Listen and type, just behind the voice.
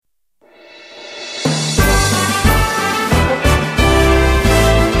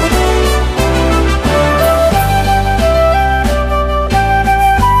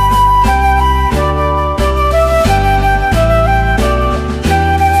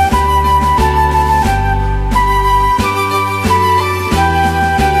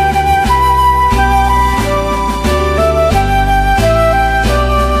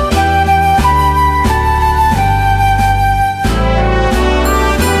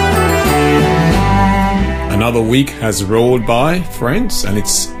Another week has rolled by, friends, and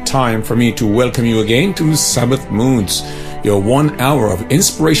it's time for me to welcome you again to Sabbath Moods, your 1 hour of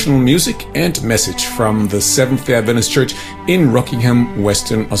inspirational music and message from the Seventh-day Adventist Church in Rockingham,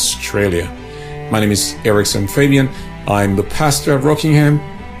 Western Australia. My name is Erickson Fabian. I'm the pastor of Rockingham,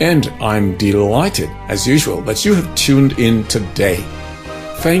 and I'm delighted, as usual, that you have tuned in today.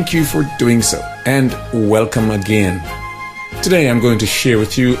 Thank you for doing so, and welcome again. Today I'm going to share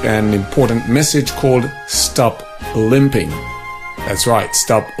with you an important message called Stop Limping. That's right,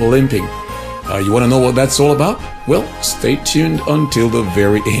 stop limping. You want to know what that's all about? Well, stay tuned until the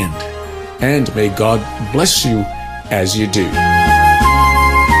very end. And may God bless you as you do.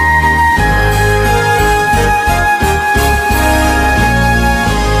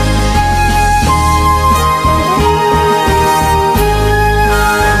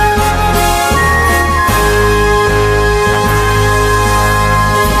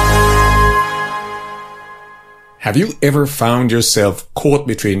 Have you ever found yourself caught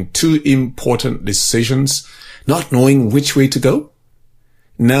between two important decisions, not knowing which way to go?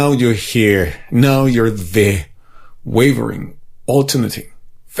 Now you're here, now you're there, wavering, alternating,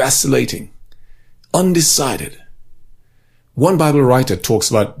 vacillating, undecided. One Bible writer talks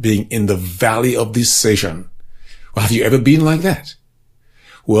about being in the valley of decision. Well, have you ever been like that?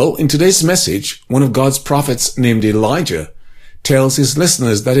 Well, in today's message, one of God's prophets named Elijah tells his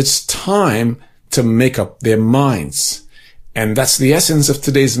listeners that it's time to make up their minds. And that's the essence of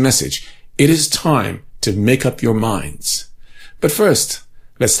today's message. It is time to make up your minds. But first,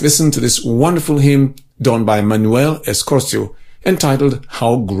 let's listen to this wonderful hymn done by Manuel Escorcio entitled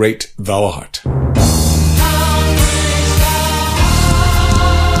How Great Thou Art.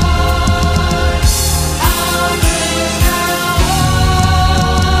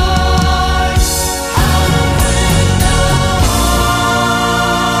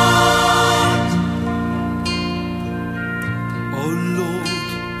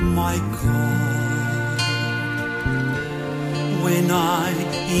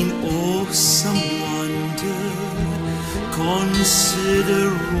 Consider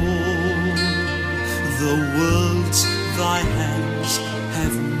all the worlds thy hands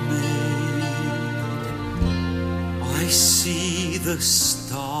have made. I see the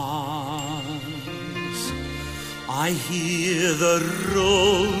stars, I hear the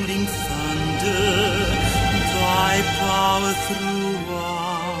rolling thunder, thy power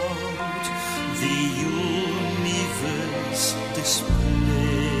throughout the universe displayed.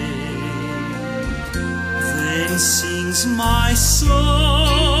 Then sings my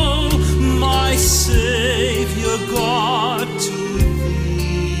soul, my Savior God, to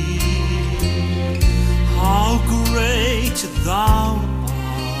thee. How great thou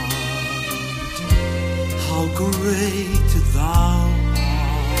art, how great thou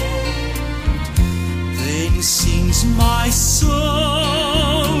art. Then sings my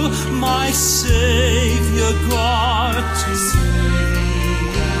soul, my Savior God, to thee.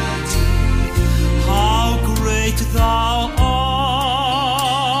 How great thou art,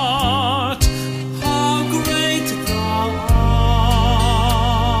 how great thou art.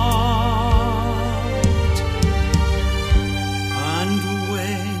 And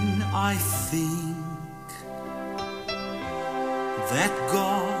when I think that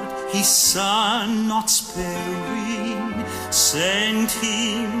God, his Son not sparing, sent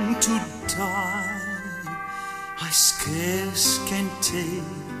him to die, I scarce can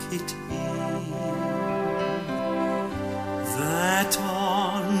take it in. That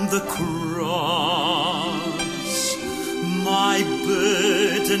on the cross, my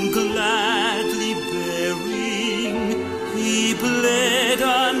burden gladly bearing, he bled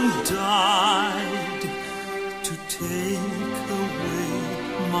and died to take away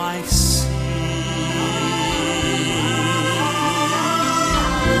my sin.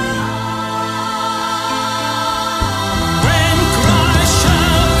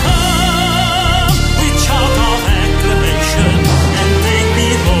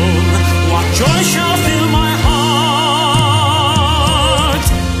 Joy shall fill my heart,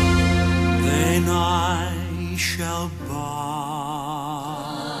 then I shall bow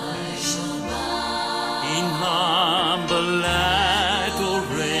in humble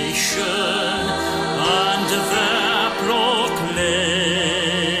adoration, and there proclaim,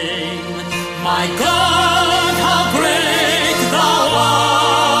 my God, how great thou art.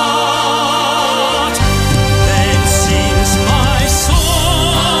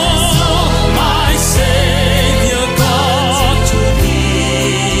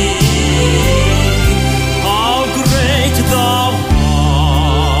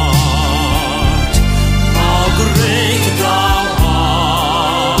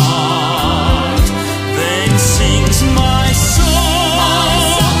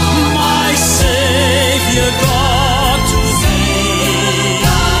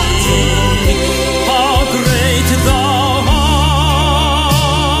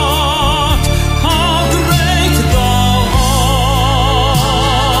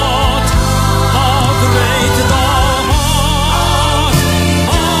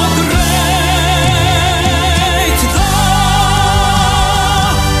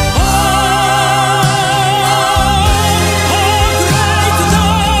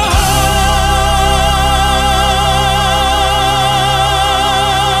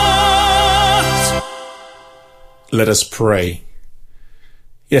 Let us pray.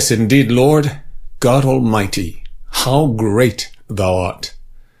 Yes, indeed, Lord, God Almighty, how great thou art.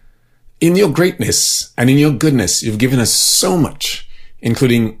 In your greatness and in your goodness, you've given us so much,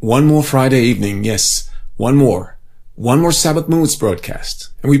 including one more Friday evening. Yes, one more Sabbath Moods broadcast.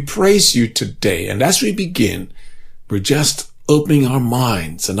 And we praise you today. And as we begin, we're just opening our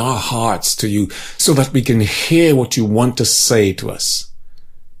minds and our hearts to you so that we can hear what you want to say to us.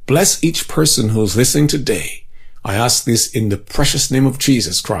 Bless each person who's listening today. I ask this in the precious name of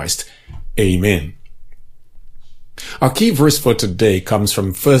Jesus Christ. Amen. Our key verse for today comes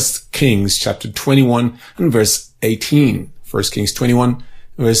from 1 Kings chapter 21 and verse 18. 1 Kings 21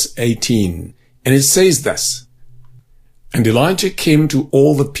 verse 18. And it says thus, And Elijah came to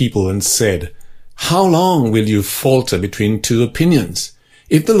all the people and said, How long will you falter between two opinions?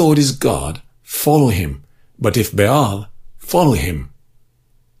 If the Lord is God, follow him. But if Baal, follow him.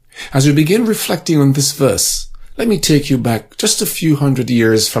 As we begin reflecting on this verse, let me take you back just a few hundred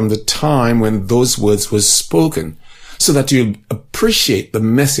years from the time when those words were spoken, so that you'll appreciate the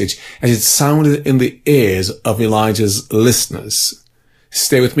message as it sounded in the ears of Elijah's listeners.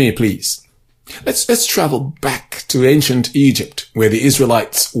 Stay with me, please. Let's travel back to ancient Egypt, where the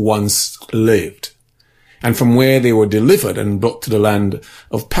Israelites once lived, and from where they were delivered and brought to the land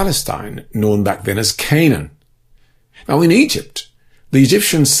of Palestine, known back then as Canaan. Now in Egypt, the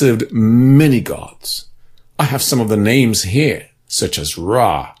Egyptians served many gods. I have some of the names here, such as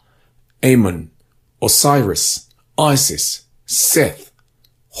Ra, Ammon, Osiris, Isis, Seth,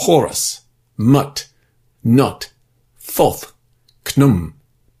 Horus, Mut, Nut, Thoth, Khnum,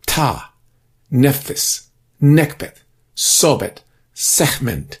 Ta, Nephthys, Nekhbeth, Sobet,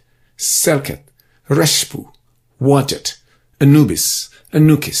 Sekhment, Selket, Reshpu, Wadjet, Anubis,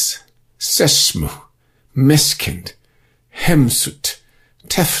 Anukis, Seshmu, Meskind, Hemsut,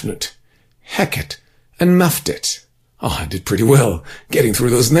 Tefnut, Heket, and Mafdet. Oh, I did pretty well getting through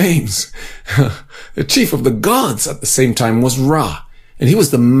those names. The chief of the gods at the same time was Ra, and he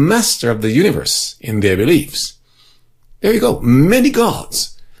was the master of the universe in their beliefs. There you go, many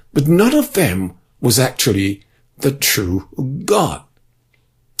gods, but none of them was actually the true God.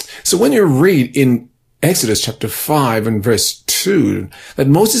 So when you read in Exodus chapter 5 and verse 2 that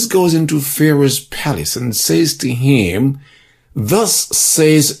Moses goes into Pharaoh's palace and says to him, Thus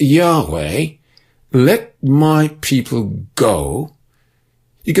says Yahweh, let my people go,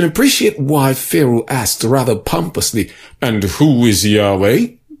 you can appreciate why Pharaoh asked rather pompously, And who is Yahweh,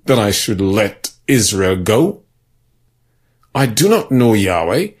 that I should let Israel go? I do not know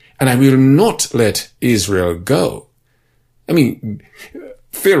Yahweh, and I will not let Israel go. I mean,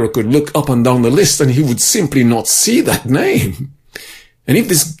 Pharaoh could look up and down the list and he would simply not see that name. And if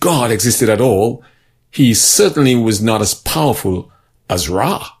this God existed at all, he certainly was not as powerful as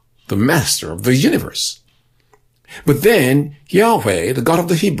Ra, the master of the universe. But then Yahweh, the God of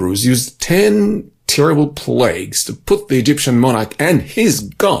the Hebrews, used 10 terrible plagues to put the Egyptian monarch and his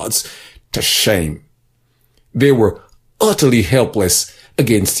gods to shame. They were utterly helpless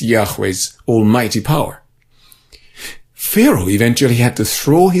against Yahweh's almighty power. Pharaoh eventually had to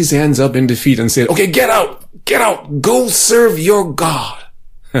throw his hands up in defeat and said, Okay, get out, go serve your God.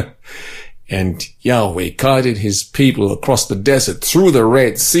 And Yahweh guided his people across the desert, through the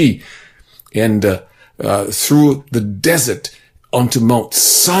Red Sea, and through the desert onto Mount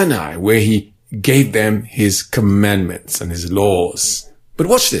Sinai, where he gave them his commandments and his laws. But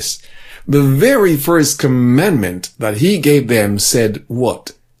watch this. The very first commandment that he gave them said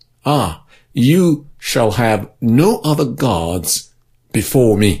what? You shall have no other gods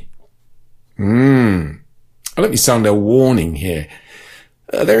before me. Let me sound a warning here.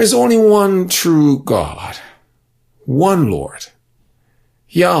 There is only one true God, one Lord,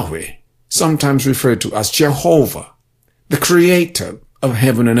 Yahweh, sometimes referred to as Jehovah, the creator of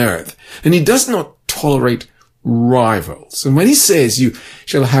heaven and earth. And he does not tolerate rivals. And when he says you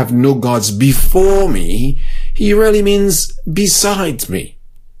shall have no gods before me, he really means besides me.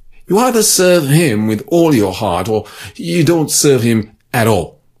 You either serve him with all your heart or you don't serve him at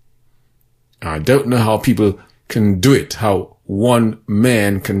all. I don't know how people can do it, how one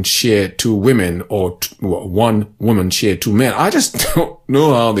man can share two women or one woman share two men. I just don't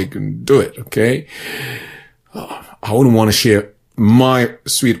know how they can do it, okay? I wouldn't want to share my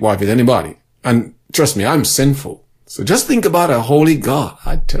sweet wife with anybody. And trust me, I'm sinful. So just think about a holy God.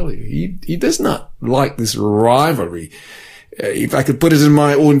 I tell you, he does not like this rivalry. If I could put it in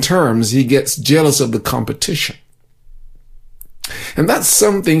my own terms, he gets jealous of the competition. And that's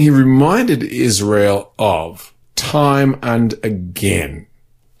something he reminded Israel of time and again.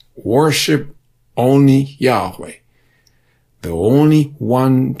 Worship only Yahweh. the only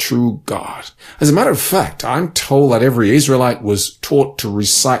one true God. As a matter of fact, I'm told that every Israelite was taught to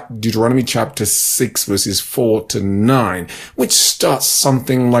recite Deuteronomy chapter 6 verses 4 to 9, which starts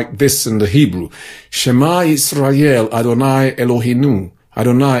something like this in the Hebrew. Shema Yisrael Adonai Elohinu,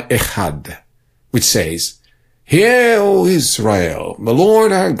 Adonai Echad, which says, Hear, O Israel, the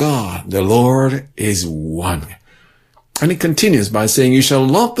Lord our God, the Lord is one. And it continues by saying, You shall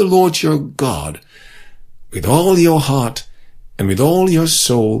love the Lord your God with all your heart, and with all your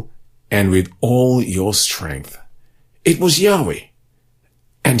soul, and with all your strength. It was Yahweh,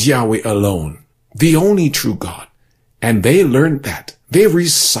 and Yahweh alone, the only true God. And they learned that. They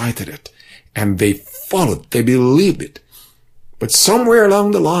recited it, and they followed, they believed it. But somewhere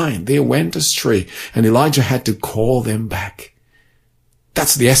along the line, they went astray, and Elijah had to call them back.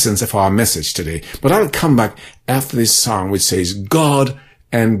 That's the essence of our message today. But I'll come back after this song which says, God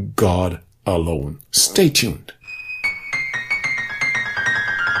and God alone. Stay tuned.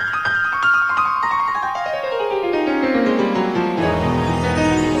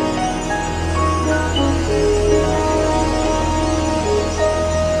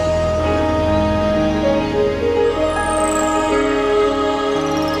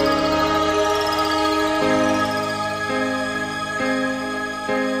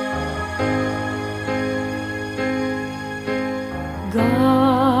 God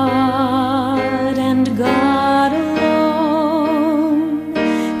and God alone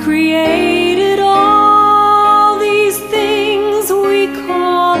created all these things we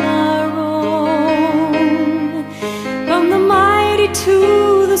call our own. From the mighty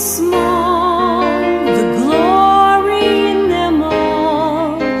to the small, the glory in them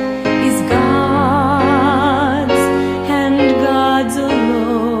all is God's and God's alone.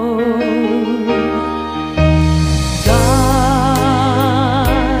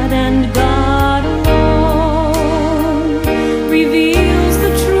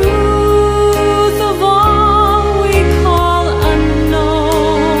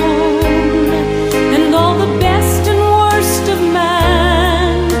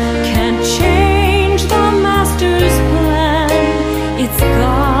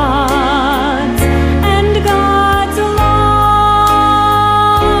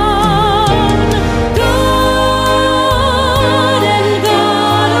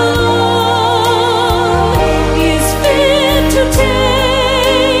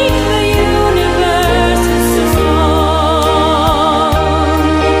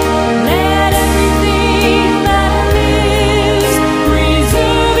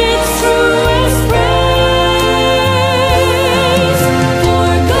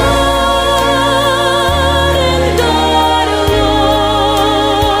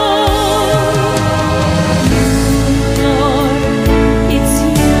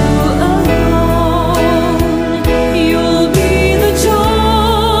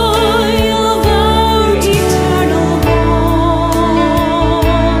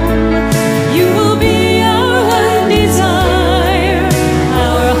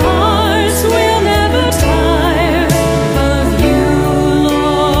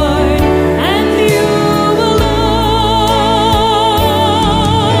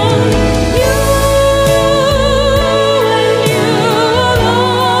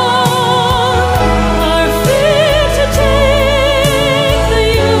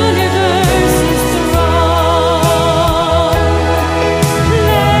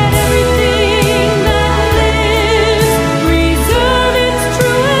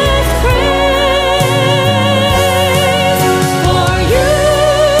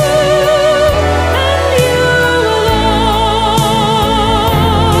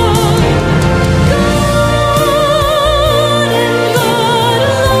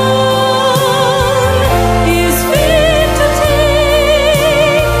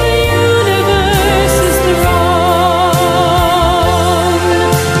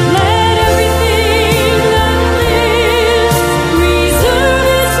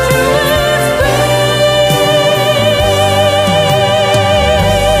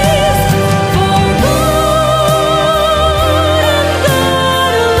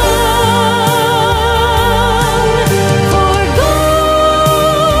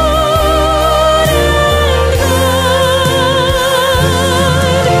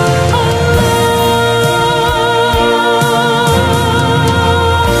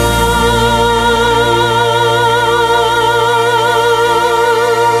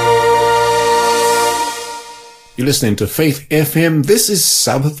 You're listening to Faith FM. This is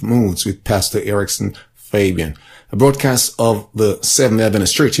Sabbath Moods with Pastor Erickson Fabian, a broadcast of the Seventh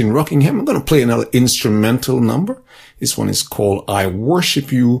Adventist Church in Rockingham. I'm going to play another instrumental number. This one is called I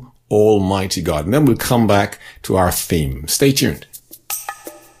Worship You, Almighty God. And then we'll come back to our theme. Stay tuned.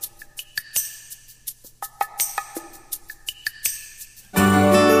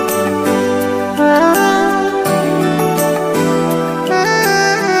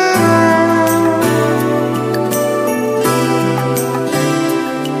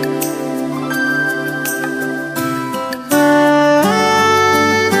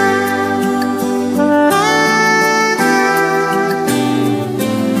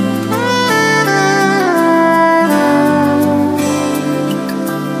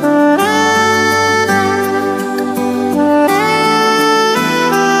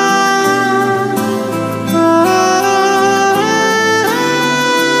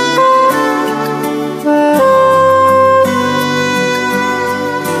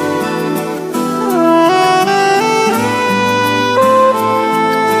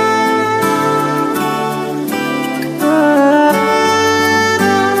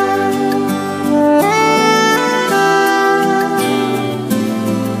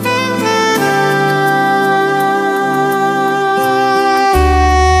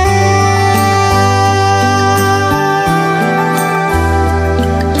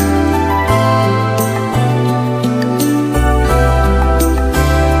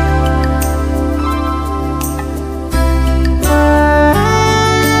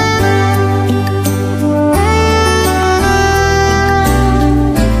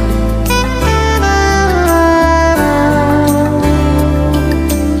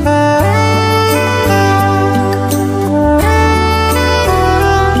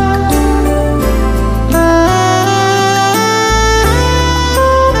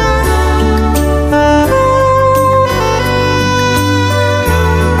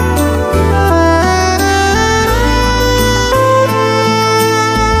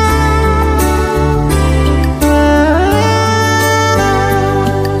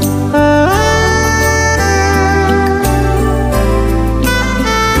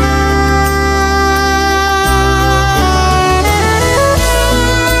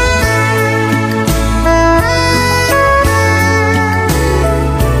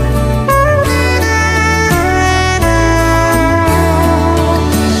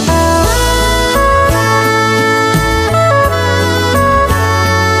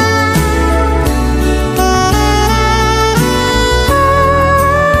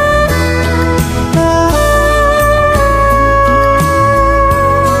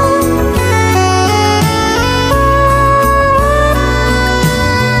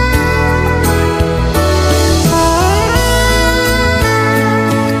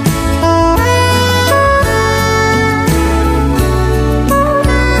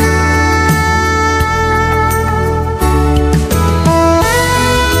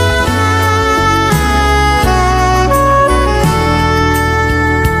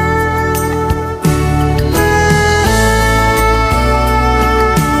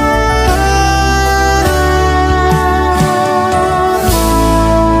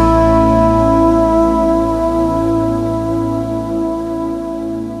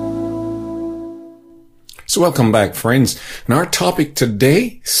 So welcome back, friends. And our topic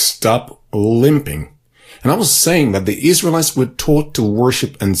today, stop limping. And I was saying that the Israelites were taught to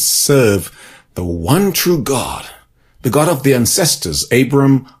worship and serve the one true God, the God of the ancestors,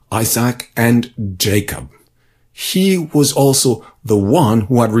 Abraham, Isaac, and Jacob. He was also the one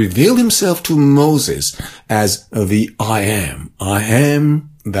who had revealed himself to Moses as the I am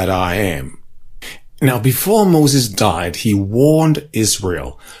that I am. Now, before Moses died, he warned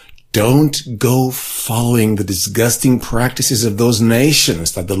Israel, don't go following the disgusting practices of those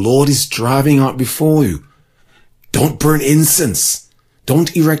nations that the Lord is driving out before you. Don't burn incense.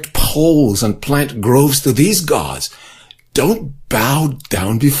 Don't erect poles and plant groves to these gods. Don't bow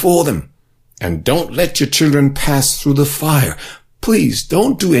down before them. And don't let your children pass through the fire. Please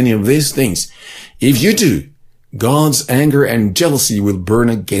don't do any of these things. If you do, God's anger and jealousy will burn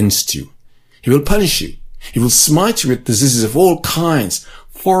against you. He will punish you. He will smite you with diseases of all kinds.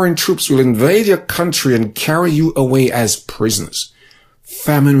 Foreign troops will invade your country and carry you away as prisoners.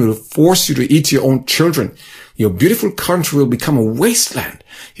 Famine will force you to eat your own children. Your beautiful country will become a wasteland.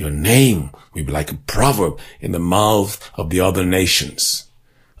 Your name will be like a proverb in the mouth of the other nations.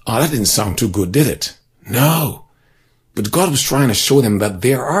 That didn't sound too good, did it? No. But God was trying to show them that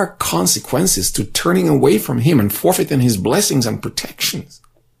there are consequences to turning away from Him and forfeiting His blessings and protections.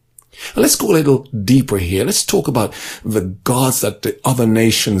 Let's go a little deeper here. Let's talk about the gods that the other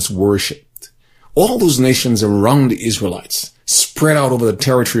nations worshipped. All those nations around the Israelites, spread out over the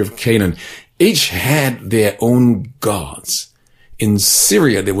territory of Canaan, each had their own gods. In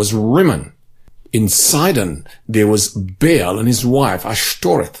Syria, there was Rimmon. In Sidon, there was Baal and his wife,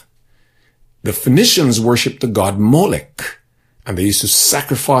 Ashtoreth. The Phoenicians worshipped the god Molech, and they used to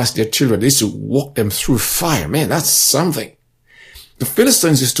sacrifice their children. They used to walk them through fire. Man, that's something. The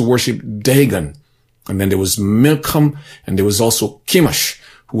Philistines used to worship Dagon, and then there was Milcom, and there was also Chemosh,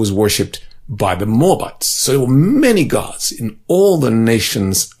 who was worshipped by the Moabites. So there were many gods in all the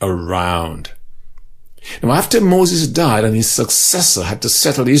nations around. Now, after Moses died and his successor had to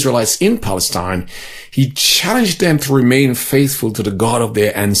settle the Israelites in Palestine, he challenged them to remain faithful to the God of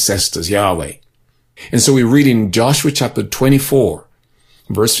their ancestors, Yahweh. And so we read in Joshua chapter 24,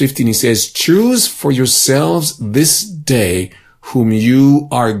 verse 15, he says, "Choose for yourselves this day whom you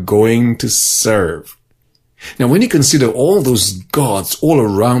are going to serve." Now, when you consider all those gods all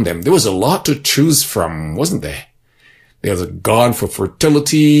around them, there was a lot to choose from, wasn't there? There's a god for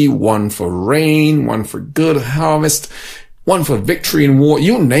fertility, one for rain, one for good harvest, one for victory in war.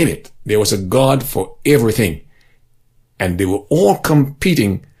 You name it. There was a god for everything. And they were all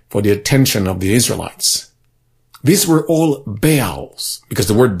competing for the attention of the Israelites. These were all Baals, because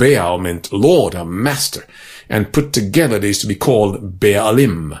the word Baal meant Lord or Master. And put together, they used to be called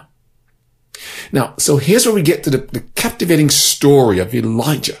Baalim. Now, so here's where we get to the captivating story of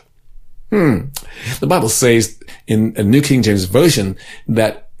Elijah. The Bible says in a New King James Version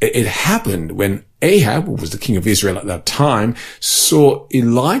that it happened when Ahab, who was the king of Israel at that time, saw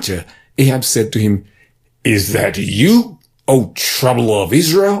Elijah. Ahab said to him, "Is that you, O troubler of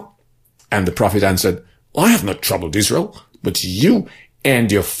Israel?" And the prophet answered, "I have not troubled Israel, but you and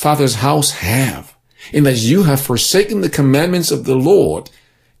your father's house have, in that you have forsaken the commandments of the Lord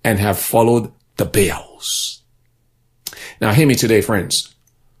and have followed the Baals." Now hear me today, friends.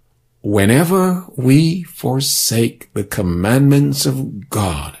 Whenever we forsake the commandments of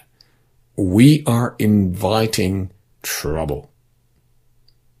God, we are inviting trouble.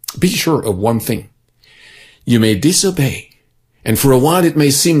 Be sure of one thing. You may disobey, and for a while it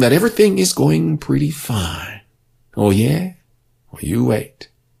may seem that everything is going pretty fine. Oh yeah? Well, you wait.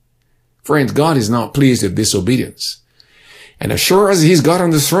 Friends, God is not pleased with disobedience. And as sure as He's God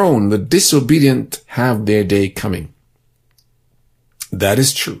on the throne, the disobedient have their day coming. That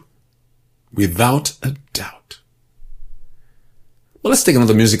is true. Without a doubt. Well, let's take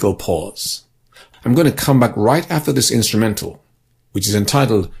another musical pause. I'm going to come back right after this instrumental, which is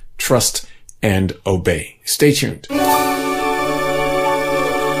entitled Trust and Obey. Stay tuned.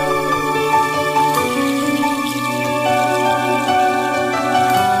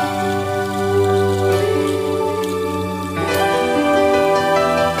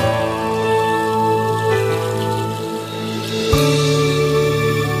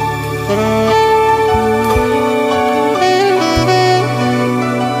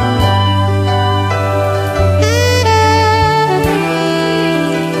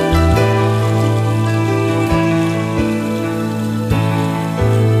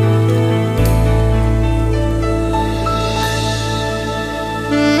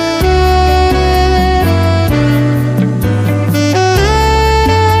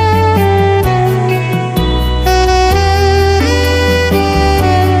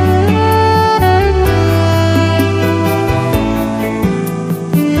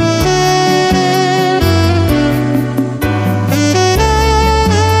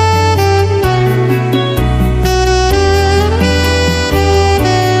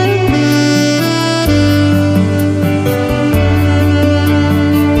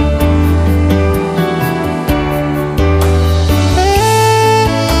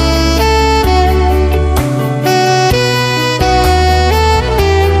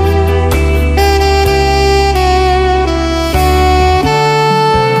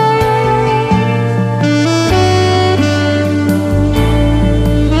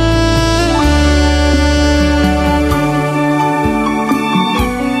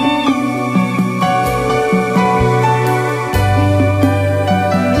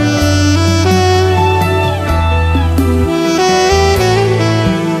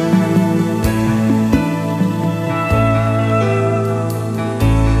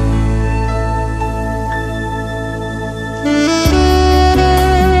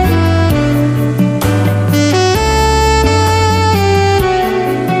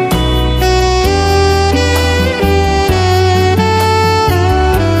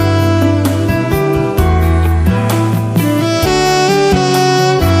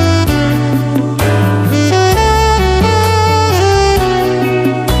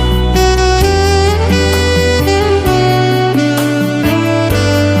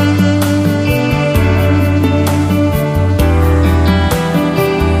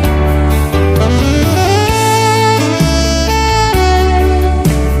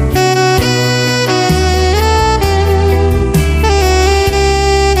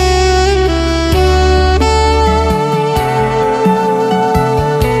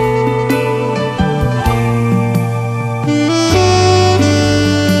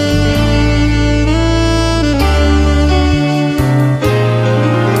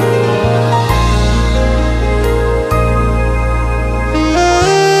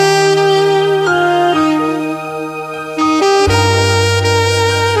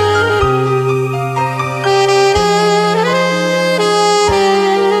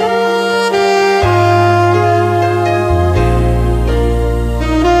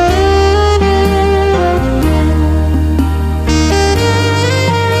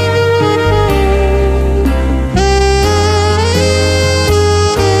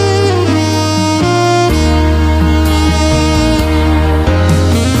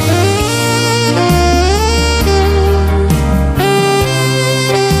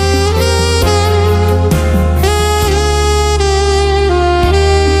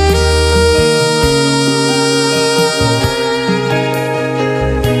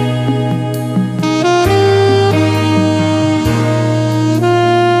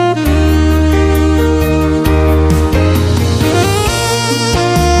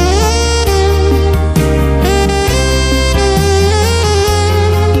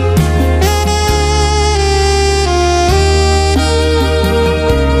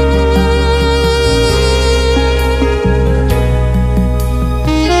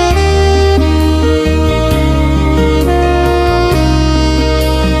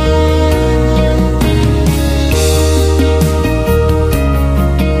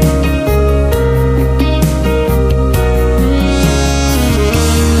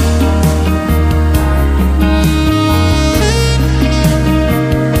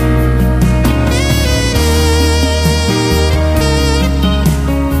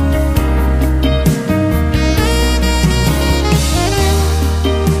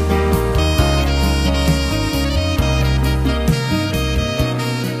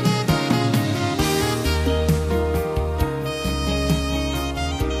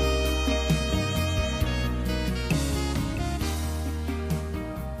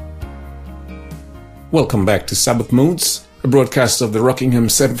 Welcome back to Sabbath Moods, a broadcast of the Rockingham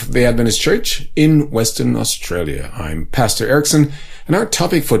Seventh-day Adventist Church in Western Australia. I'm Pastor Erickson, and our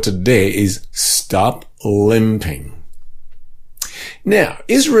topic for today is Stop Limping. Now,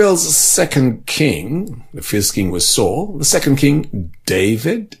 Israel's second king, the first king was Saul, the second king,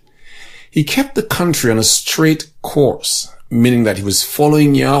 David. He kept the country on a straight course, meaning that he was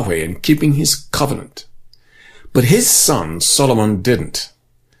following Yahweh and keeping his covenant. But his son, Solomon, didn't.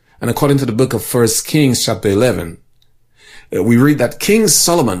 And according to the book of 1 Kings chapter 11, we read that King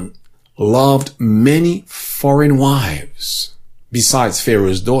Solomon loved many foreign wives, besides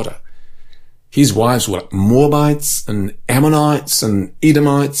Pharaoh's daughter. His wives were Moabites and Ammonites and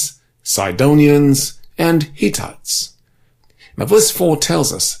Edomites, Sidonians and Hittites. Now verse 4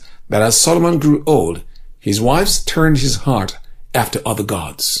 tells us that as Solomon grew old, his wives turned his heart after other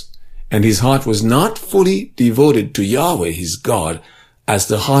gods, and his heart was not fully devoted to Yahweh his God, as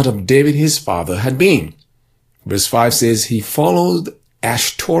the heart of David his father had been. Verse 5 says, he followed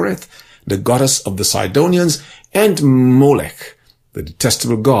Ashtoreth, the goddess of the Sidonians, and Molech, the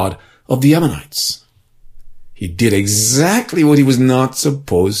detestable god of the Ammonites. He did exactly what he was not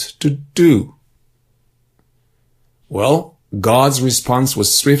supposed to do. Well, God's response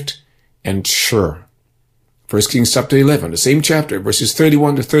was swift and sure. 1 Kings chapter 11, the same chapter, verses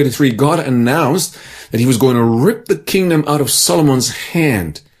 31 to 33, God announced that he was going to rip the kingdom out of Solomon's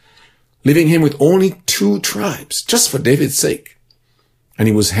hand, leaving him with only 2 tribes, just for David's sake. And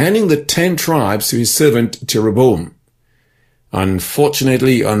he was handing the 10 tribes to his servant Jeroboam.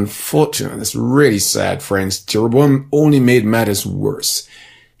 Unfortunately, that's really sad, friends. Jeroboam only made matters worse.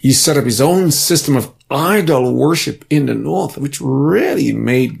 He set up his own system of idol worship in the north, which really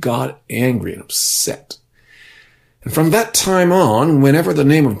made God angry and upset. And from that time on, whenever the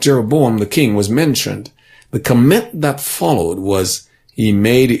name of Jeroboam the king was mentioned, the comment that followed was, he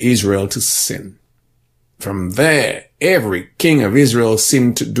made Israel to sin. From there, every king of Israel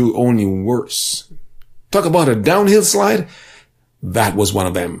seemed to do only worse. Talk about a downhill slide? That was one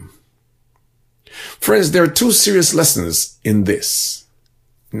of them. Friends, there are 2 serious lessons in this.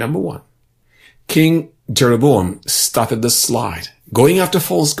 Number 1, King Jeroboam started the slide, going after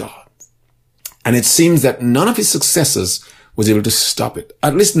false gods. And it seems that none of his successors was able to stop it,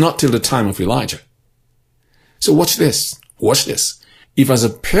 at least not till the time of Elijah. So watch this. Watch this. If as a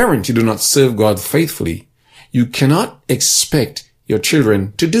parent you do not serve God faithfully, you cannot expect your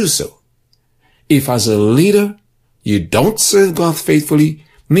children to do so. If as a leader you don't serve God faithfully,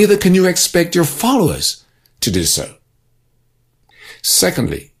 neither can you expect your followers to do so.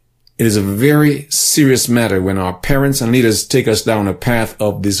 Secondly, it is a very serious matter when our parents and leaders take us down a path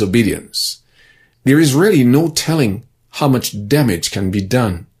of disobedience. There is really no telling how much damage can be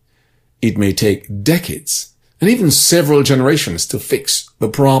done. It may take decades and even several generations to fix the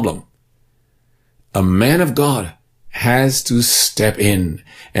problem. A man of God has to step in,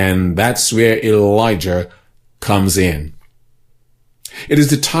 and that's where Elijah comes in. It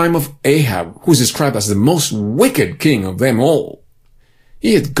is the time of Ahab, who is described as the most wicked king of them all.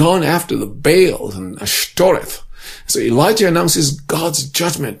 He had gone after the Baals and Ashtoreth. So Elijah announces God's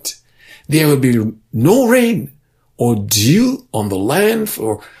judgment. There will be no rain or dew on the land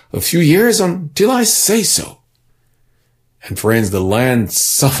for a few years until I say so. And friends, the land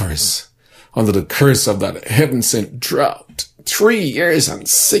suffers under the curse of that heaven-sent drought. 3 years and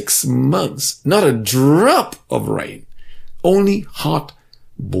 6 months, not a drop of rain, only hot,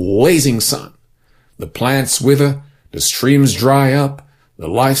 blazing sun. The plants wither, the streams dry up, the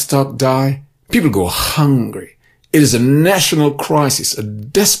livestock die, people go hungry. It is a national crisis, a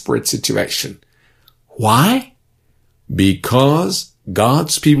desperate situation. Why? Because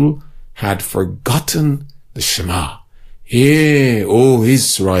God's people had forgotten the Shema. Hear, O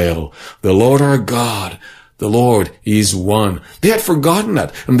Israel, the Lord our God, the Lord is one. They had forgotten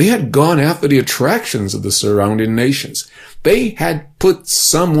that, and they had gone after the attractions of the surrounding nations. They had put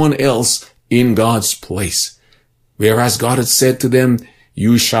someone else in God's place, whereas God had said to them,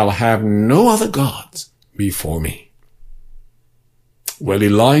 you shall have no other gods before me. Well,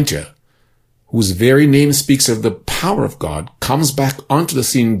 Elijah, whose very name speaks of the power of God, comes back onto the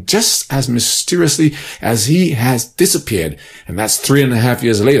scene just as mysteriously as he has disappeared, and that's 3.5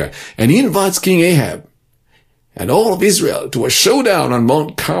 years later. And he invites King Ahab and all of Israel to a showdown on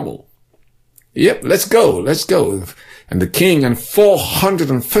Mount Carmel. Yep, let's go. And the king and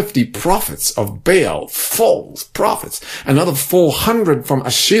 450 prophets of Baal, false prophets, another 400 from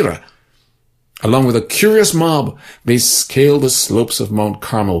Asherah, along with a curious mob, they scaled the slopes of Mount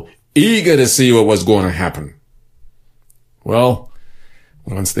Carmel, eager to see what was going to happen. Well,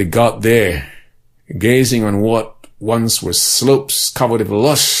 once they got there, gazing on what once were slopes covered with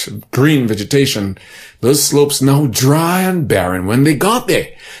lush green vegetation, those slopes now dry and barren. When they got there,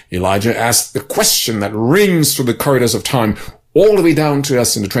 Elijah asked the question that rings through the corridors of time all the way down to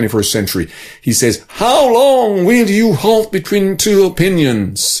us in the 21st century. He says, how long will you halt between two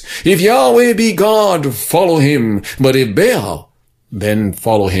opinions? If Yahweh be God, follow him. But if Baal, then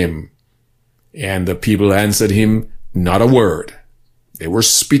follow him. And the people answered him, not a word. They were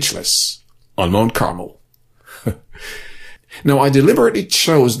speechless on Mount Carmel. Now, I deliberately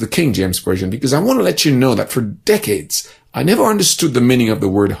chose the King James Version because I want to let you know that for decades, I never understood the meaning of the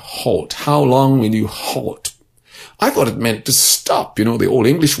word halt. How long will you halt? I thought it meant to stop, the old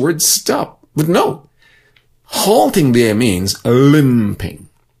English word stop. But no, halting there means limping.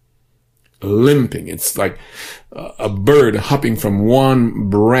 Limping. It's like a bird hopping from one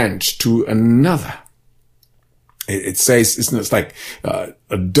branch to another. It says it's like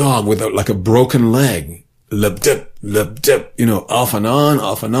a dog with like a broken leg. Lub-dip, off and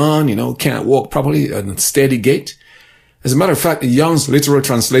on, can't walk properly at a steady gait. As a matter of fact, the Young's literal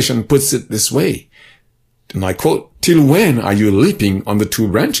translation puts it this way, and I quote, till when are you leaping on the two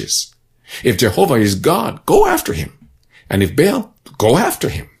branches? If Jehovah is God, go after him. And if Baal, go after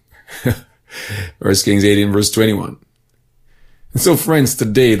him. 1 Kings 18 verse 21. And so friends,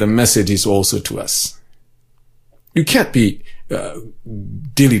 today the message is also to us. You can't be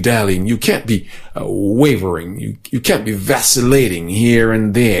dilly-dallying. You can't be wavering. You can't be vacillating here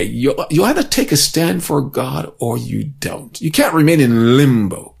and there. You either take a stand for God or you don't. You can't remain in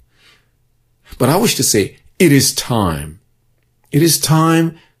limbo. But I wish to say, it is time. It is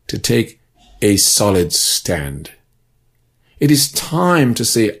time to take a solid stand. It is time to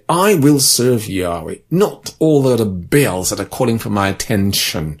say, I will serve Yahweh, not all the other Baals that are calling for my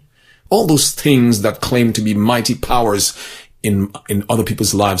attention. All those things that claim to be mighty powers in other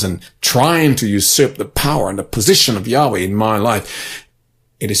people's lives and trying to usurp the power and the position of Yahweh in my life.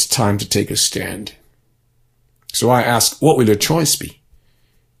 It is time to take a stand. So I ask, what will your choice be?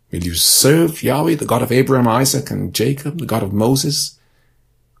 Will you serve Yahweh, the God of Abraham, Isaac, and Jacob, the God of Moses?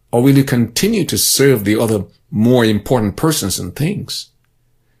 Or will you continue to serve the other more important persons and things?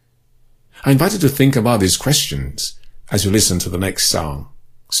 I invite you to think about these questions as you listen to the next song.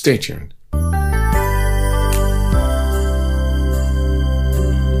 Stay tuned.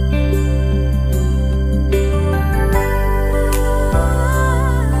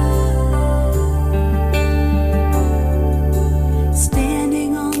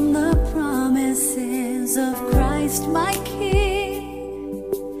 Standing on the promises of Christ my King,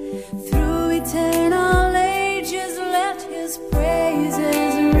 through eternal ages let his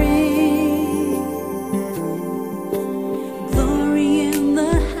praises ring. Glory in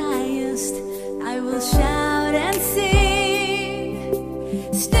the highest, I will shout and sing,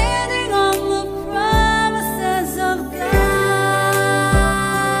 standing on the promises of God.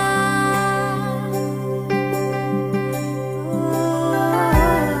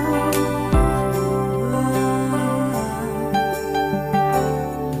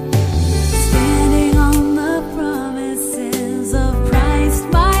 Standing on the promises of Christ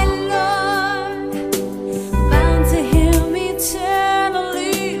my Lord, bound to him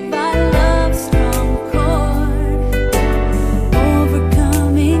eternally by love's strong cord,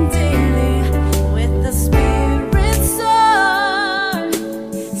 overcoming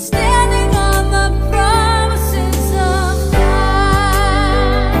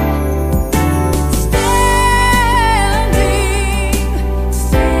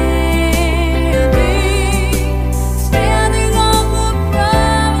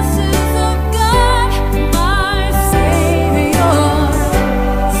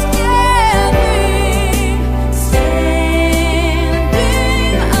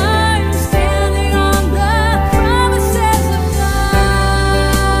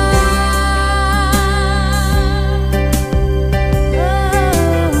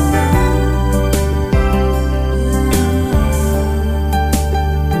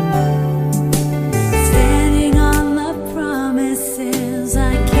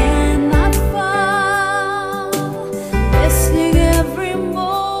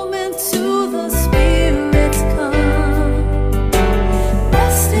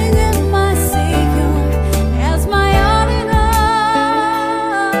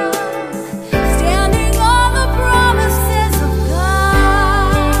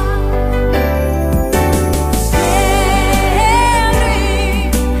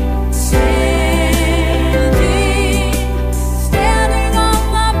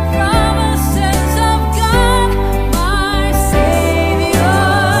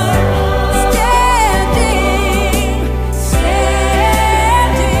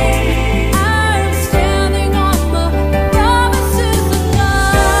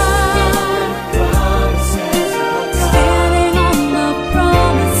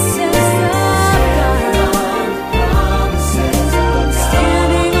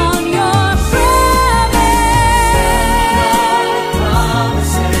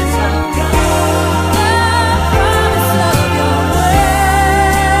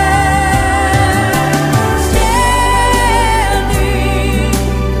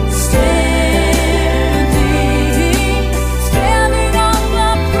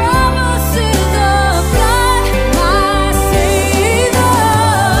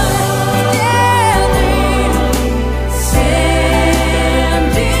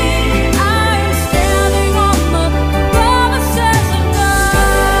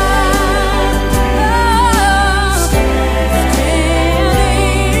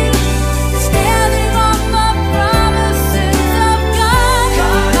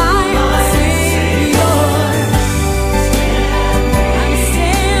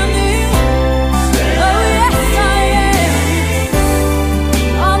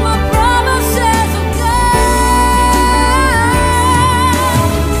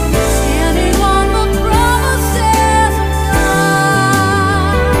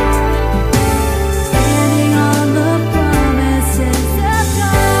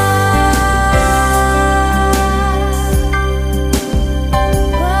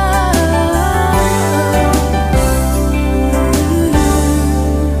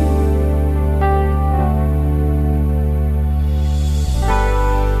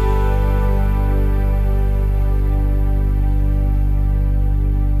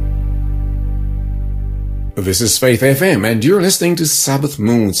This is Faith FM, and you're listening to Sabbath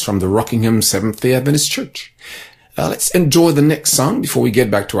Moods from the Rockingham Seventh-day Adventist Church. Let's enjoy the next song before we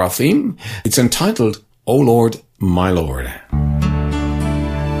get back to our theme. It's entitled, O Lord, My Lord.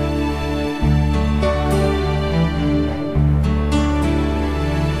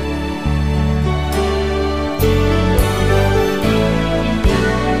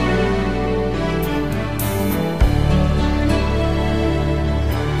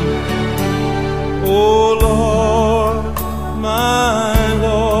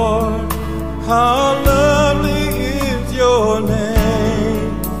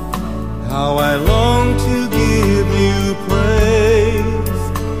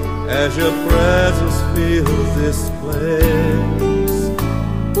 As your presence fills this place.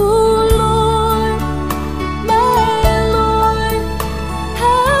 Oh Lord, my Lord,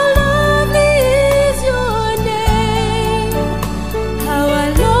 how lovely is your name. How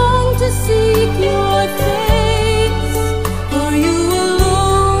I long to seek your face, for you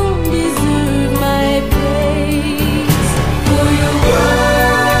alone deserve my praise. For your word.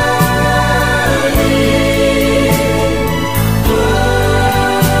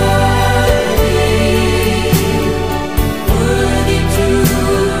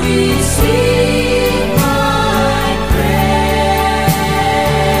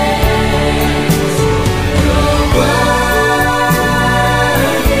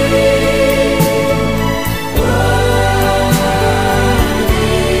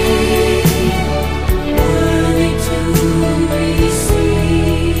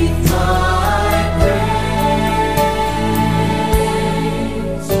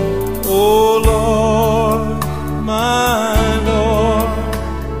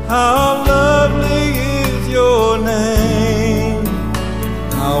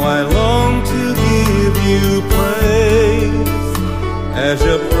 As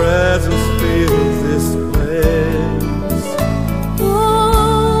your presence fills this place. Oh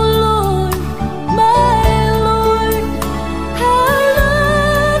Lord, my Lord, how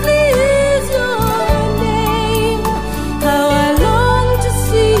lovely is your name. How I long to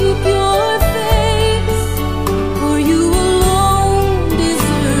seek your face, for you alone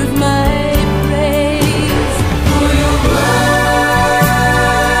deserve my praise. For your word.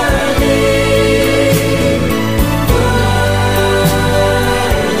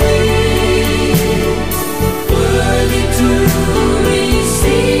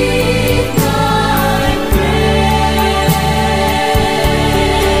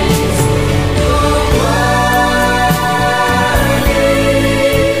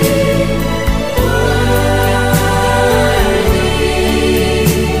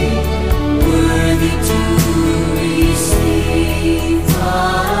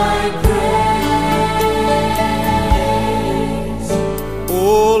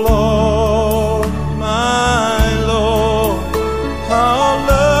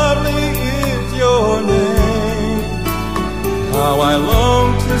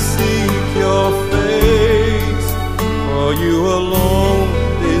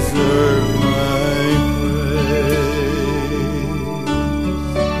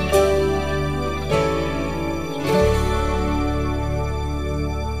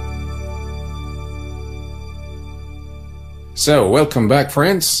 So, welcome back,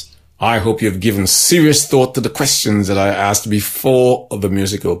 friends. I hope you've given serious thought to the questions that I asked before the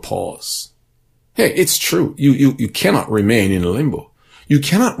musical pause. Hey, it's true. You cannot remain in limbo. You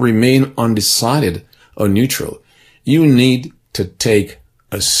cannot remain undecided or neutral. You need to take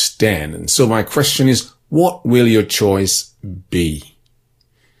a stand. And so my question is, what will your choice be?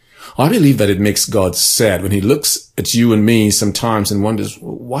 I believe that it makes God sad when he looks at you and me sometimes and wonders,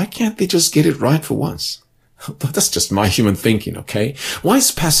 why can't they just get it right for once? That's just my human thinking, okay? Why is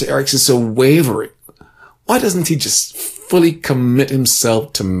Pastor Erickson so wavering? Why doesn't he just fully commit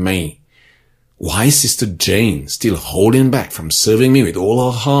himself to me? Why is Sister Jane still holding back from serving me with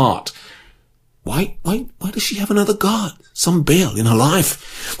all her heart? Why does she have another God, some Baal in her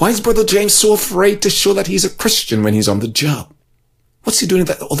life? Why is Brother James so afraid to show that he's a Christian when he's on the job? What's he doing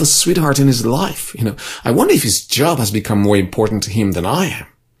with that other sweetheart in his life? I wonder if his job has become more important to him than I am.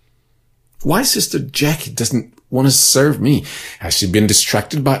 Why Sister Jackie doesn't want to serve me? Has she been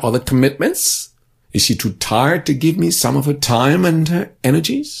distracted by other commitments? Is she too tired to give me some of her time and her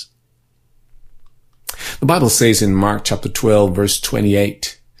energies? The Bible says in Mark chapter 12, verse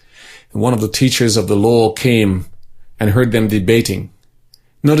 28, one of the teachers of the law came and heard them debating.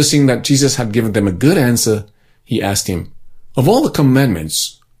 Noticing that Jesus had given them a good answer, he asked him, "Of all the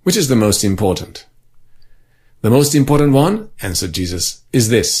commandments, which is the most important?" "The most important one," answered Jesus, "is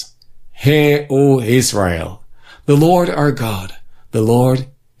this. Hear, O Israel, the Lord our God, the Lord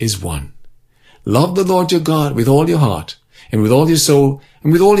is one. Love the Lord your God with all your heart, and with all your soul,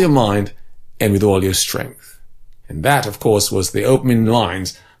 and with all your mind, and with all your strength. And that, of course, was the opening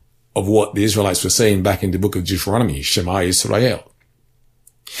lines of what the Israelites were saying back in the book of Deuteronomy, Shema Yisrael.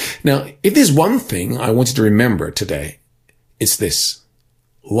 Now, if there's one thing I want you to remember today, it's this.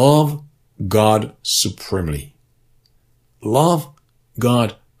 Love God supremely. Love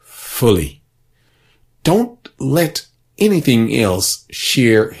God fully. Don't let anything else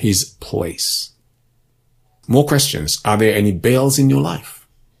share his place. More questions. Are there any Baals in your life?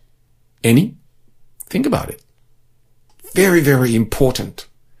 Any? Think about it. Very, very important.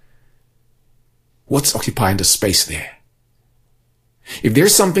 What's occupying the space there? If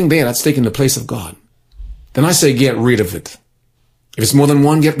there's something there that's taking the place of God, then I say get rid of it. If it's more than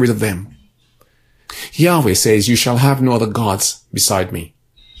one, get rid of them. Yahweh says, you shall have no other gods beside me.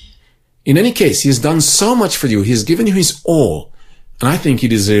 In any case, he has done so much for you. He has given you his all. And I think he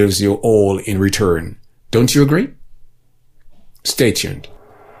deserves your all in return. Don't you agree? Stay tuned.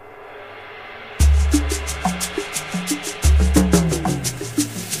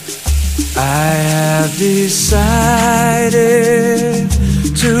 I have decided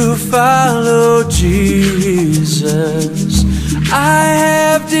to follow Jesus. I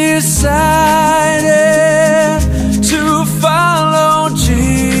have decided to follow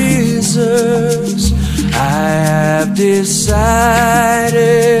Jesus. I have decided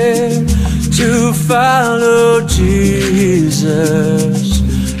to follow Jesus.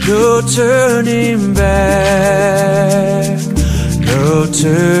 No turning back. No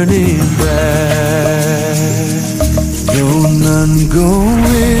turning back. Though none go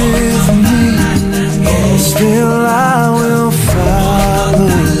with me, still I will follow.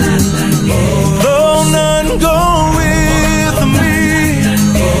 Though none go with me,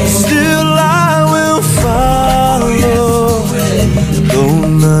 still I will follow. Though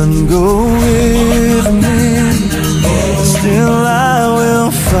none go with me, still I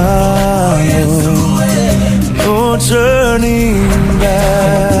will follow. No turning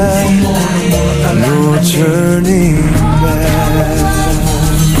back, no turning back.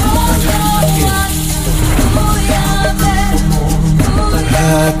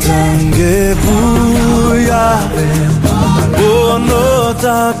 Atange buya, bono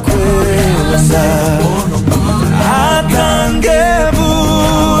takweza. Atange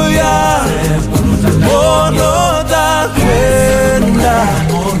buya, bono takweza.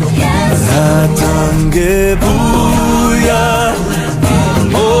 Atange buya,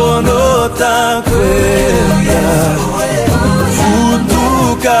 bono takweza.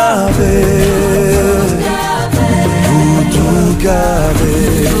 Futukabe, futukabe.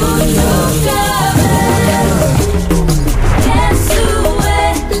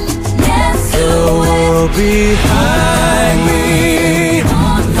 The world behind me,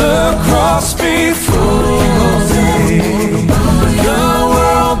 the cross before me. The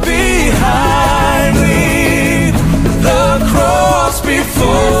world behind me, the cross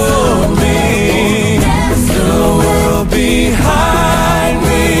before me. The world behind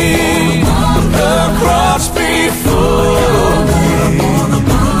me, the cross before me.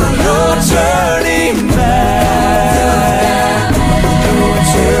 No turning back, no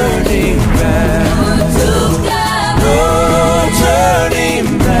turning back, no turning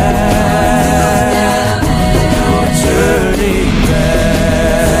back, no turning back.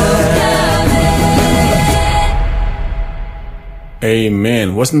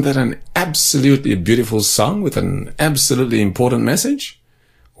 Amen. Wasn't that an absolutely beautiful song with an absolutely important message?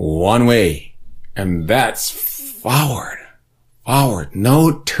 One way. And that's forward. Forward.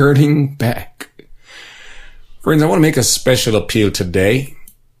 No turning back. Friends, I want to make a special appeal today.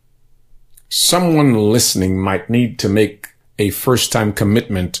 Someone listening might need to make a first-time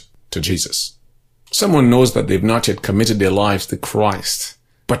commitment to Jesus. Someone knows that they've not yet committed their lives to Christ,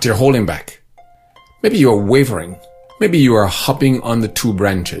 but they're holding back. Maybe you're wavering. Maybe you are hopping on the two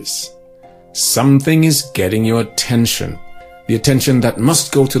branches. Something is getting your attention. The attention that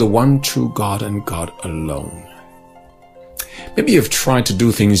must go to the one true God and God alone. Maybe you've tried to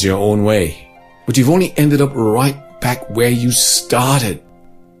do things your own way, but you've only ended up right back where you started.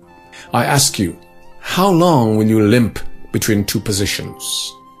 I ask you, how long will you limp between two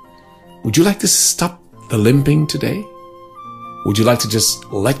positions? Would you like to stop the limping today? Would you like to just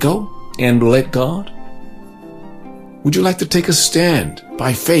let go and let God? Would you like to take a stand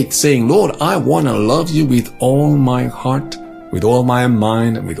by faith saying, Lord, I want to love you with all my heart, with all my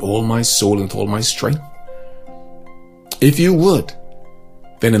mind, and with all my soul and with all my strength? If you would,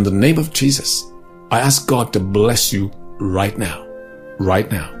 then in the name of Jesus, I ask God to bless you right now.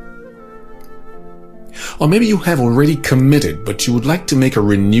 Right now. Or maybe you have already committed, but you would like to make a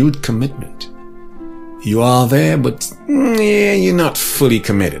renewed commitment. You are there, but you're not fully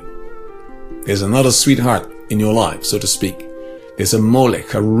committed. There's another sweetheart in your life, so to speak. There's a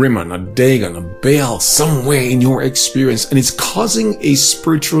Molech, a Rimmon, a Dagon, a Baal somewhere in your experience, and it's causing a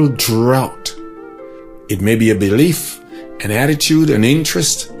spiritual drought. It may be a belief, an attitude, an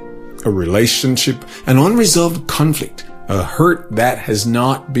interest, a relationship, an unresolved conflict, a hurt that has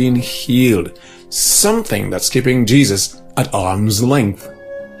not been healed, something that's keeping Jesus at arm's length.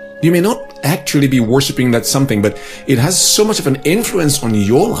 You may not actually be worshiping that something, but it has so much of an influence on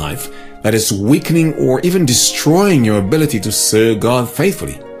your life that it's weakening or even destroying your ability to serve God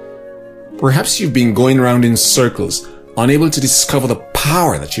faithfully. Perhaps you've been going around in circles, unable to discover the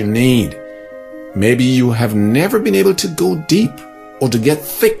power that you need. Maybe you have never been able to go deep or to get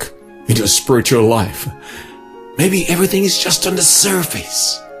thick in your spiritual life. Maybe everything is just on the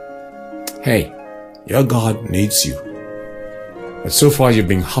surface. Hey, your God needs you. But so far you've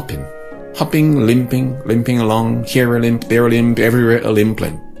been hopping, limping along, here a limp, there a limp, everywhere a limp.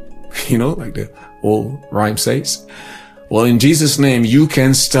 You know, like the old rhyme says. Well, in Jesus' name, you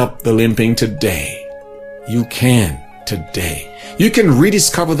can stop the limping today. You can today. You can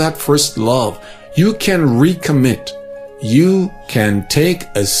rediscover that first love. You can recommit. You can take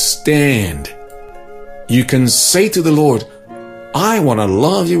a stand. You can say to the Lord, I want to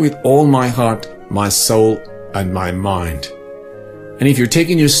love you with all my heart, my soul, and my mind. And if you're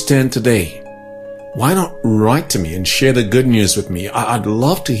taking your stand today, why not write to me and share the good news with me? I'd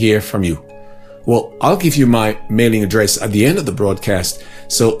love to hear from you. Well, I'll give you my mailing address at the end of the broadcast,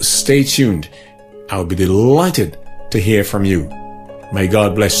 so stay tuned. I'll be delighted to hear from you. May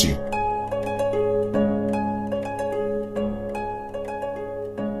God bless you.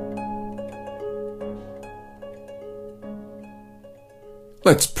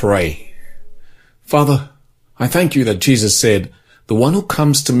 Let's pray. Father, I thank you that Jesus said, the one who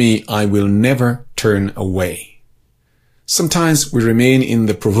comes to me, I will never turn away. Sometimes we remain in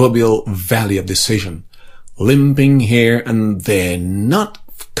the proverbial valley of decision, limping here and there, not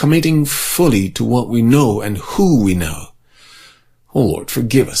committing fully to what we know and who we know. Oh Lord,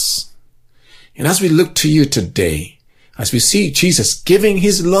 forgive us. And as we look to you today, as we see Jesus giving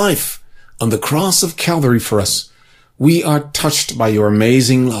his life on the cross of Calvary for us, we are touched by your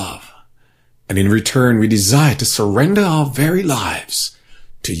amazing love. And in return, we desire to surrender our very lives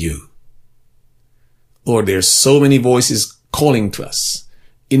to you. Lord, there's so many voices calling to us,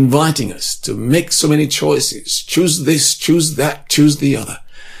 inviting us to make so many choices. Choose this, choose that, choose the other.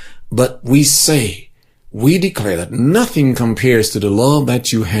 But we declare that nothing compares to the love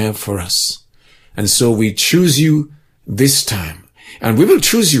that you have for us. And so we choose you this time. And we will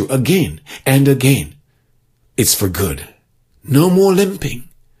choose you again and again. It's for good. No more limping.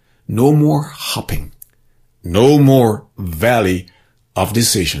 No more hopping. No more valley of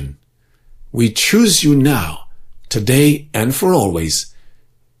decision. We choose you now, today and for always.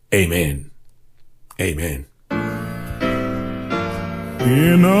 Amen. Amen.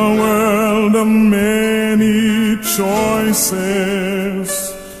 In a world of many choices,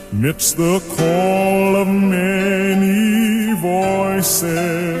 midst the call of many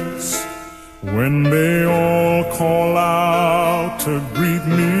voices, when they all call out to greet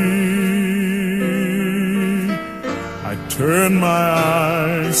me, I turn my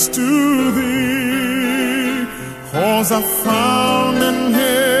eyes to thee, 'cause I found in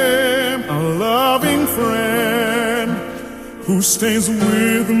him a loving friend who stays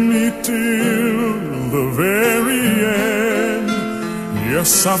with me till the very end.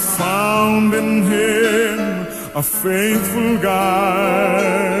 Yes, I found in him a faithful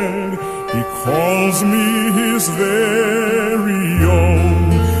guide. He calls me his very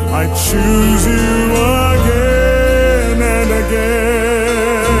own. I choose you again and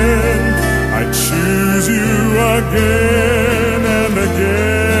again. I choose you again and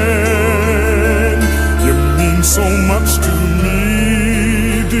again. You mean so much to me,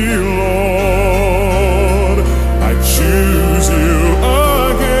 dear Lord. I choose you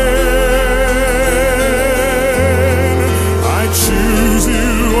again. I choose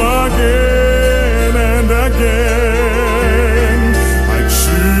you again and again. I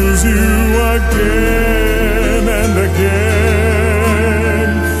choose you again and again.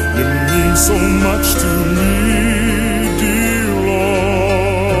 You mean so much to me, dear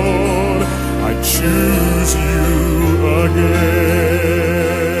Lord. I choose you again.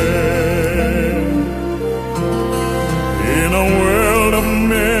 In a world of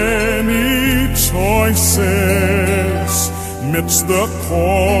many choices, midst the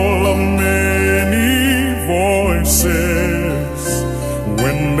call of many voices,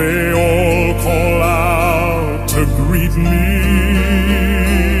 when they all call out to greet me,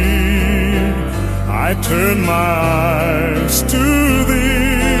 I turn my eyes to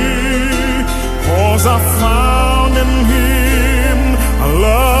thee, 'cause I found in him a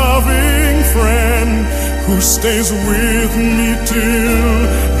loving friend who stays with me till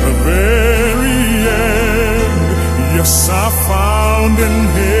the very end. Yes, I found in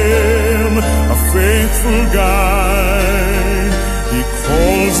him a faithful guide. He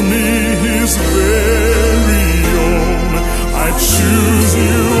calls me his very own. I choose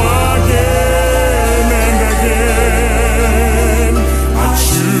you again and again. I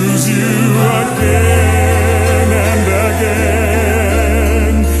choose you again and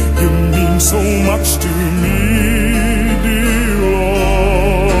again. You mean so much to me, dear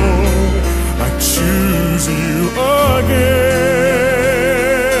Lord. I choose you again.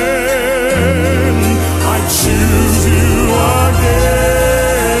 I choose you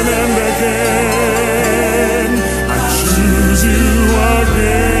again and again. I choose you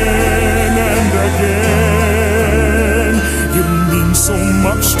again and again. You mean so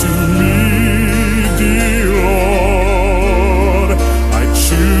much to me, dear Lord. I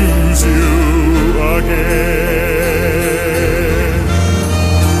choose you again.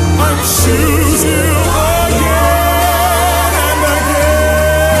 I choose you again and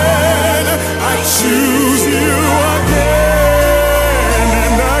again. I choose you again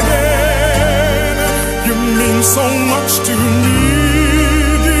and again. You mean so much to me,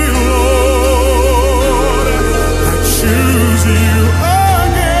 dear Lord. I choose you again.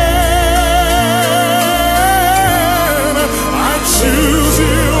 I choose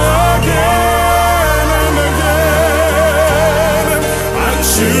you again and again. I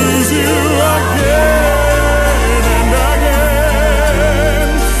choose you again and again.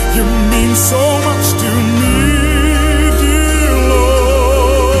 You mean so much to me, dear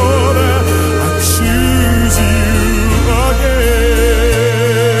Lord. I choose you again.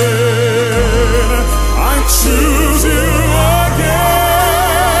 I choose you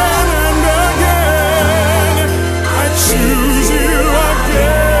again and again. I choose you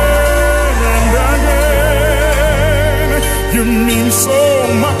again and again. You mean so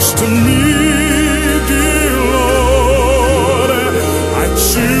much to me, dear Lord. I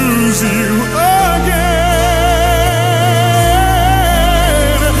choose you again.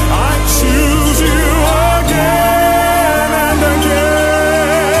 I choose you again and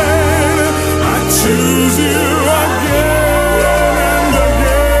again. I choose you again and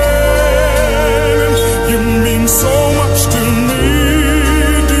again. You mean so much to me,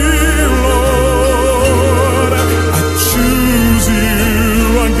 dear Lord. I choose you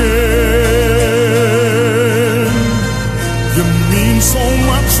again. You mean so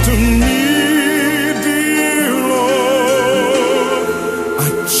much to me, dear Lord. I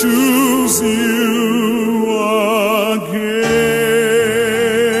choose you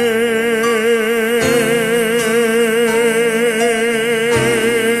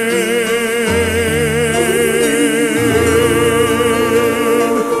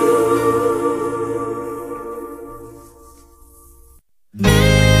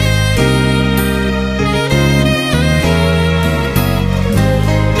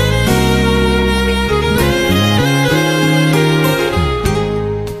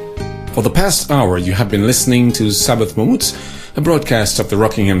For the past hour, you have been listening to Sabbath Moments, a broadcast of the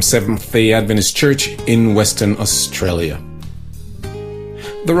Rockingham Seventh-day Adventist Church in Western Australia.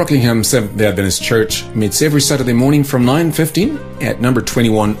 The Rockingham Seventh-day Adventist Church meets every Saturday morning from 9:15 at number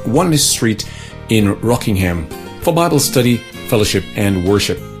 21 Oneness Street in Rockingham for Bible study, fellowship, and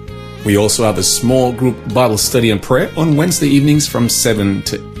worship. We also have a small group Bible study and prayer on Wednesday evenings from 7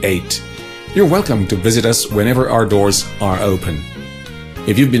 to 8. You're welcome to visit us whenever our doors are open.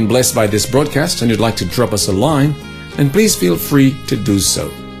 If you've been blessed by this broadcast and you'd like to drop us a line, then please feel free to do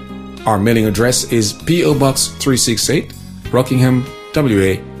so. Our mailing address is P.O. Box 368, Rockingham,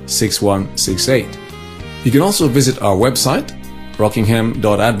 WA 6168. You can also visit our website,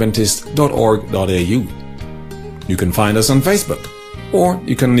 rockingham.adventist.org.au. You can find us on Facebook, or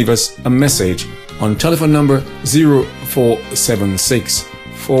you can leave us a message on telephone number 0476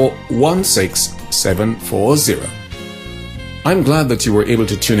 416 740. I'm glad that you were able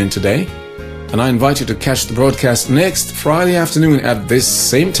to tune in today, and I invite you to catch the broadcast next Friday afternoon at this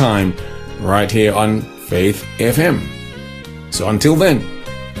same time, right here on Faith FM. So until then,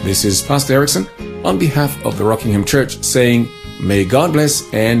 this is Pastor Erickson on behalf of the Rockingham Church saying, may God bless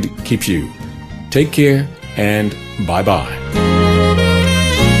and keep you. Take care and bye-bye.